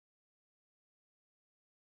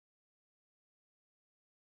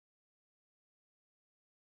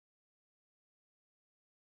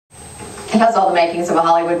It has all the makings of a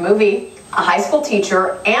Hollywood movie. A high school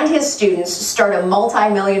teacher and his students start a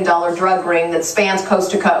multi-million-dollar drug ring that spans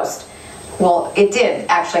coast to coast. Well, it did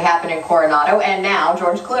actually happen in Coronado, and now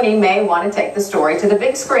George Clooney may want to take the story to the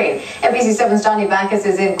big screen. NBC7's Danya Backus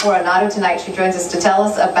is in Coronado tonight. She joins us to tell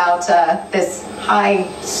us about this high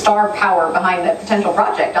star power behind the potential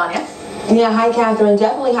project. Danya? Yeah, hi, Catherine.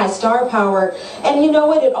 Definitely high star power. And you know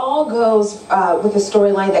what? It all goes with a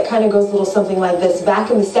storyline that kind of goes a little something like this.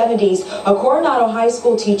 Back in the 70s, a Coronado high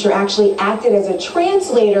school teacher actually acted as a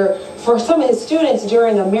translator for some of his students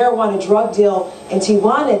during a marijuana drug deal in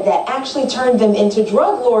Tijuana that actually turned them into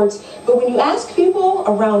drug lords. But when you ask people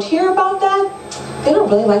around here about that, they don't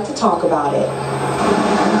really like to talk about it.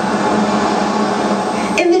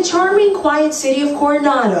 In the charming, quiet city of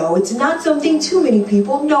Coronado, it's not something too many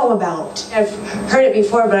people know about. I've heard it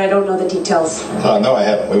before, but I don't know the details. No, I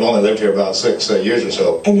haven't. We've only lived here about 6 years or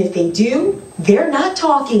so. And if they do, they're not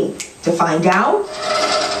talking. To find out,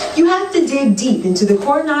 you have to dig deep into the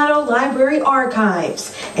Coronado Library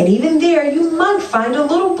archives. And even there, you might find a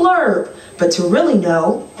little blurb. But to really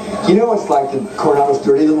know... You know, it's like the Coronado's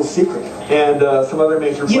dirty little secret. And some other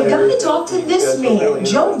major players... You've got to talk to this man,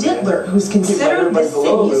 Joe Ditler, who's considered the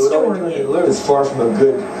city historian. It's far from a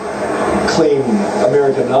good, clean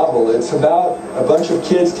American novel. It's about a bunch of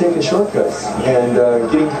kids taking shortcuts and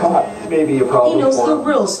getting caught. Maybe a problem. He knows the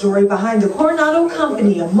real story behind the Coronado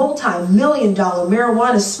Company, a multi-million-dollar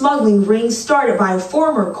marijuana smuggling ring started by a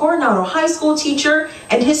former Coronado high school teacher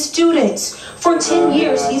and his students. For 10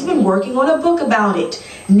 years, he's been working on a book about it.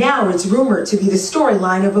 Now it's rumored to be the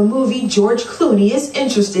storyline of a movie George Clooney is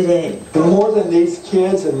interested in. More than these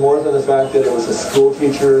kids and more than the fact that it was a school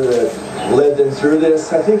teacher that led them through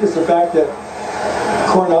this, I think it's the fact that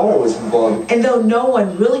Coronado was involved. And though no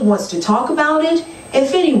one really wants to talk about it,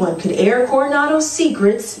 if anyone could air Coronado's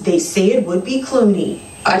secrets, they say it would be Clooney.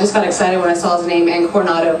 I just got excited when I saw his name and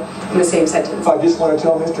Coronado in the same sentence. I just want to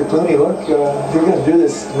tell Mr. Clooney, look, if you're going to do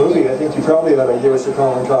this movie, I think you probably ought to give us a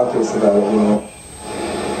call and talk to us about it, you know.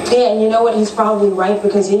 Yeah, and you know what? He's probably right,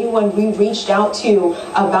 because anyone we reached out to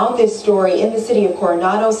about this story in the city of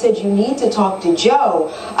Coronado said you need to talk to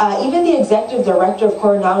Joe. Even the executive director of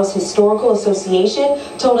Coronado's Historical Association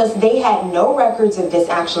told us they had no records of this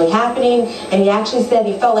actually happening, and he actually said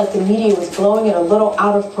he felt like the media was blowing it a little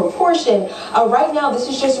out of proportion. Right now, this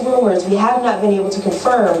is just rumors. We have not been able to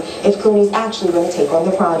confirm if Clooney's actually going to take on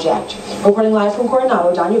the project. Reporting live from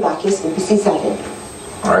Coronado, Danya Backus,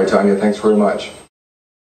 NBC7. All right, Tanya, thanks very much.